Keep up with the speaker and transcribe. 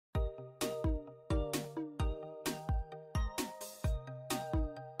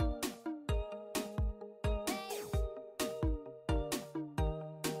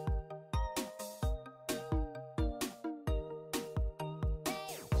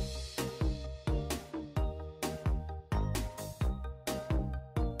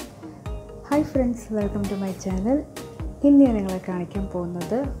Hi friends, welcome to my channel. ഇന്ന് ഞാൻ നിങ്ങളെ കാണിക്കാൻ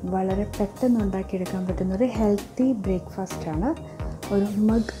പോകുന്നത് വളരെ പെട്ടെന്ന് ഉണ്ടാക്കിയെടുക്കാൻ പറ്റുന്ന ഒരു ഹെൽത്തി ബ്രേക്ക്ഫാസ്റ്റ് ആണ്, ഒരു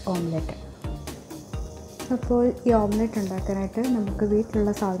മഗ് ഓംലെറ്റ്. അപ്പോൾ ഈ ഓംലെറ്റ് ഉണ്ടാക്കാനായിട്ട് നമുക്ക്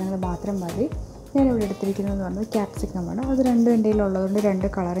വീട്ടിലുള്ള സാധനങ്ങൾ മാത്രം മതി. ഞാനിവിടെ എടുത്തിരിക്കുന്നതെന്ന് പറഞ്ഞാൽ ക്യാപ്സിക്കമാണ്. അത് രണ്ടും എൻ്റെ കയ്യിലുള്ളതുകൊണ്ട് രണ്ട്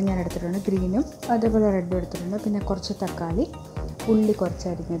കളറും ഞാൻ എടുത്തിട്ടുണ്ട്, ഗ്രീനും അതേപോലെ റെഡും എടുത്തിട്ടുണ്ട്. പിന്നെ കുറച്ച് തക്കാളി, ഉള്ളി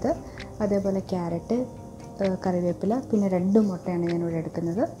കുറച്ചരിഞ്ഞത്, അതേപോലെ ക്യാരറ്റ്, കറിവേപ്പില, പിന്നെ 2 മുട്ടയാണ് ഞാനിവിടെ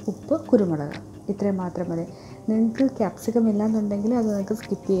എടുക്കുന്നത്, ഉപ്പ്, കുരുമുളക്, ഇത്രയും മാത്രം മതി. നിങ്ങൾക്ക് ക്യാപ്സിക്കം ഇല്ലാന്നുണ്ടെങ്കിൽ അത് നിങ്ങൾക്ക്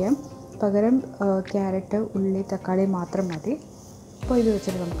സ്കിപ്പ് ചെയ്യാം. പകരം ക്യാരറ്റ്, ഉള്ളി, തക്കാളി മാത്രം മതി. അപ്പോൾ ഇത്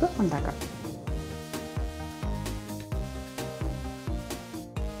വെച്ചിട്ട് നമുക്ക് ഉണ്ടാക്കാം.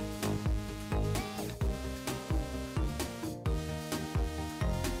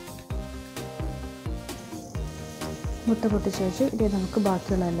 മുട്ട പൊട്ടിച്ച് വെച്ച് ഇത് നമുക്ക്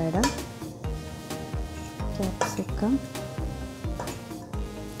ബാക്കിയുള്ള എല്ലാം ഇടാം. ക്യാപ്സിക്കം,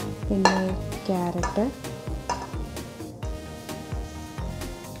 പിന്നെ ക്യാരറ്റ്,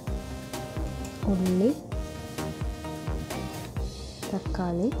 ഉള്ളി,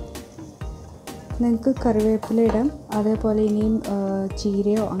 തക്കാളി, നിങ്ങൾക്ക് കറിവേപ്പില ഇടാം. അതേപോലെ ഇനിയും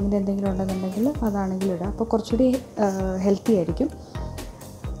ചീരയോ അങ്ങനെ എന്തെങ്കിലും ഉണ്ടെന്നുണ്ടെങ്കിൽ അതാണെങ്കിലും ഇടാം. അപ്പോൾ കുറച്ചുകൂടി ഹെൽത്തി ആയിരിക്കും.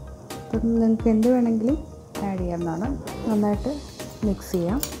 അപ്പം നിങ്ങൾക്ക് എന്ത് വേണമെങ്കിലും ആഡ് ചെയ്യാവുന്നതാണ്. നന്നായിട്ട് മിക്സ്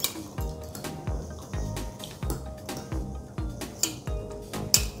ചെയ്യാം.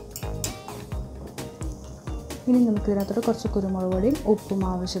 ഇനി നമുക്ക് ഇതിനകത്തോട്ട് കുറച്ച് കുരുമുളക് പൊടിയും ഉപ്പും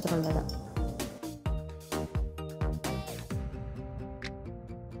ആവശ്യത്തിനുള്ളതാണ്.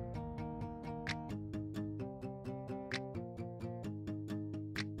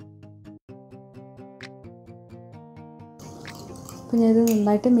 അപ്പോൾ ഞാനിത്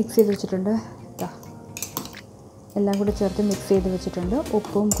നന്നായിട്ട് മിക്സ് ചെയ്ത് വെച്ചിട്ടുണ്ട്. എല്ലാം കൂടി ചേർത്ത് മിക്സ് ചെയ്ത് വെച്ചിട്ടുണ്ട്.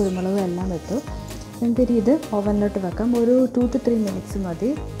 ഉപ്പും കുരുമുളകും എല്ലാം ഇട്ടു. നമുക്കിനി ഇത് ഓവനിലോട്ട് വെക്കാം. ഒരു 2 to 3 മിനിറ്റ്സ് മതി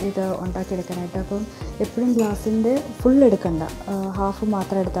ഇത് ഉണ്ടാക്കിയെടുക്കാനായിട്ട്. അപ്പം എപ്പോഴും ഗ്ലാസിൻ്റെ ഫുൾ എടുക്കണ്ട, ഹാഫ്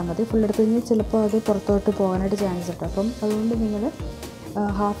മാത്രം എടുത്താൽ മതി. ഫുൾ എടുത്ത് കഴിഞ്ഞാൽ ചിലപ്പോൾ അത് പുറത്തോട്ട് പോകാനായിട്ട് ചാൻസ് ഉണ്ട്. അപ്പം അതുകൊണ്ട് നിങ്ങൾ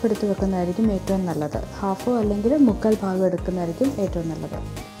ഹാഫ് എടുത്ത് വെക്കുന്നതായിരിക്കും ഏറ്റവും നല്ലത്. ഹാഫോ അല്ലെങ്കിൽ 3/4 ഭാഗം എടുക്കുന്നതായിരിക്കും ഏറ്റവും നല്ലത്.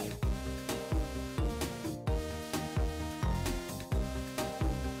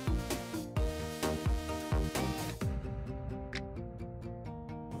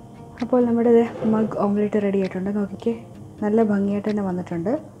 അപ്പോൾ നമ്മുടെ മഗ് ഓംലെറ്റ് റെഡി ആയിട്ടുണ്ട്. നോക്കിക്കേ, നല്ല ഭംഗിയായിട്ട് തന്നെ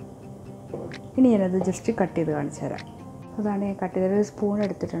വന്നിട്ടുണ്ട്. ഇനി ഞാനത് ജസ്റ്റ് കട്ട് ചെയ്ത് കാണിച്ചു തരാം. അതാണ് ഞാൻ കട്ട് ചെയ്തത്. ഒരു സ്പൂൺ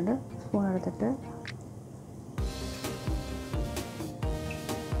എടുത്തിട്ടുണ്ട്. സ്പൂൺ എടുത്തിട്ട്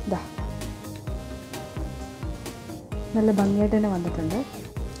ഇതാ നല്ല ഭംഗിയായിട്ട് തന്നെ വന്നിട്ടുണ്ട്.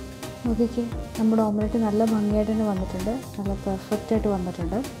 നോക്കിക്കേ, നമ്മുടെ ഓംലെറ്റ് നല്ല ഭംഗിയായിട്ട് തന്നെ വന്നിട്ടുണ്ട്. നല്ല പെർഫെക്റ്റായിട്ട്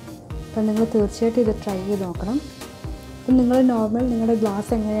വന്നിട്ടുണ്ട്. അപ്പം നിങ്ങൾ തീർച്ചയായിട്ടും ഇത് ട്രൈ ചെയ്ത് നോക്കണം. അപ്പം നിങ്ങൾ നോർമൽ നിങ്ങളുടെ ഗ്ലാസ്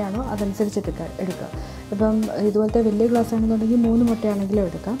എങ്ങനെയാണോ അതനുസരിച്ച് എടുക്കുക. ഇപ്പം ഇതുപോലത്തെ വലിയ ഗ്ലാസ് ആണെന്നുണ്ടെങ്കിൽ 3 മുട്ടയാണെങ്കിലും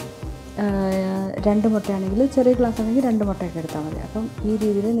എടുക്കാം. 2 മുട്ടയാണെങ്കിൽ, ചെറിയ ഗ്ലാസ് ആണെങ്കിൽ 2 മുട്ടയൊക്കെ എടുത്താൽ മതി. അപ്പം ഈ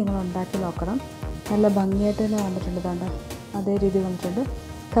രീതിയിൽ നിങ്ങൾ ഉണ്ടാക്കി നോക്കണം. നല്ല ഭംഗിയായിട്ട് തന്നെ വന്നിട്ടുണ്ട്. ഇതാണ്ട് അതേ രീതിയിൽ വന്നിട്ടുണ്ട്.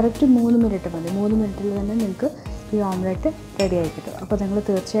 കറക്റ്റ് 3 മിനിറ്റ് മതി. 3 മിനിറ്റിൽ തന്നെ നിങ്ങൾക്ക് ഈ ഓംലെറ്റ് റെഡി ആയി കിട്ടും. അപ്പോൾ നിങ്ങൾ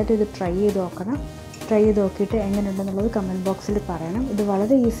തീർച്ചയായിട്ടും ഇത് ട്രൈ ചെയ്ത് നോക്കണം. ട്രൈ ചെയ്ത് നോക്കിയിട്ട് എങ്ങനെയുണ്ടെന്നുള്ളത് കമൻറ്റ് ബോക്സിൽ പറയണം. ഇത്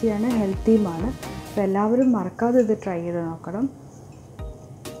വളരെ ഈസിയാണ്, ഹെൽത്തിയുമാണ്. അപ്പോൾ എല്ലാവരും മറക്കാതെ ഇത് ട്രൈ ചെയ്ത് നോക്കണം.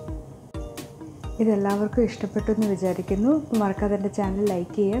 ഇതെല്ലാവർക്കും ഇഷ്ടപ്പെട്ടു എന്ന് വിചാരിക്കുന്നു. മറക്കാതെ എൻ്റെ ചാനൽ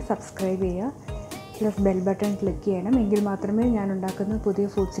ലൈക്ക് ചെയ്യുക, സബ്സ്ക്രൈബ് ചെയ്യുക, പ്ലസ് ബെൽ ബട്ടൺ ക്ലിക്ക് ചെയ്യണം. എങ്കിൽ മാത്രമേ ഞാൻ ഉണ്ടാക്കുന്ന പുതിയ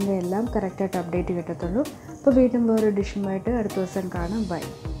ഫുഡ്സിൻ്റെ എല്ലാം കറക്റ്റായിട്ട് അപ്ഡേറ്റ് കിട്ടത്തുള്ളൂ. അപ്പോൾ വീണ്ടും വേറൊരു ഡിഷുമായിട്ട് അടുത്ത ദിവസം കാണാം. ബൈ.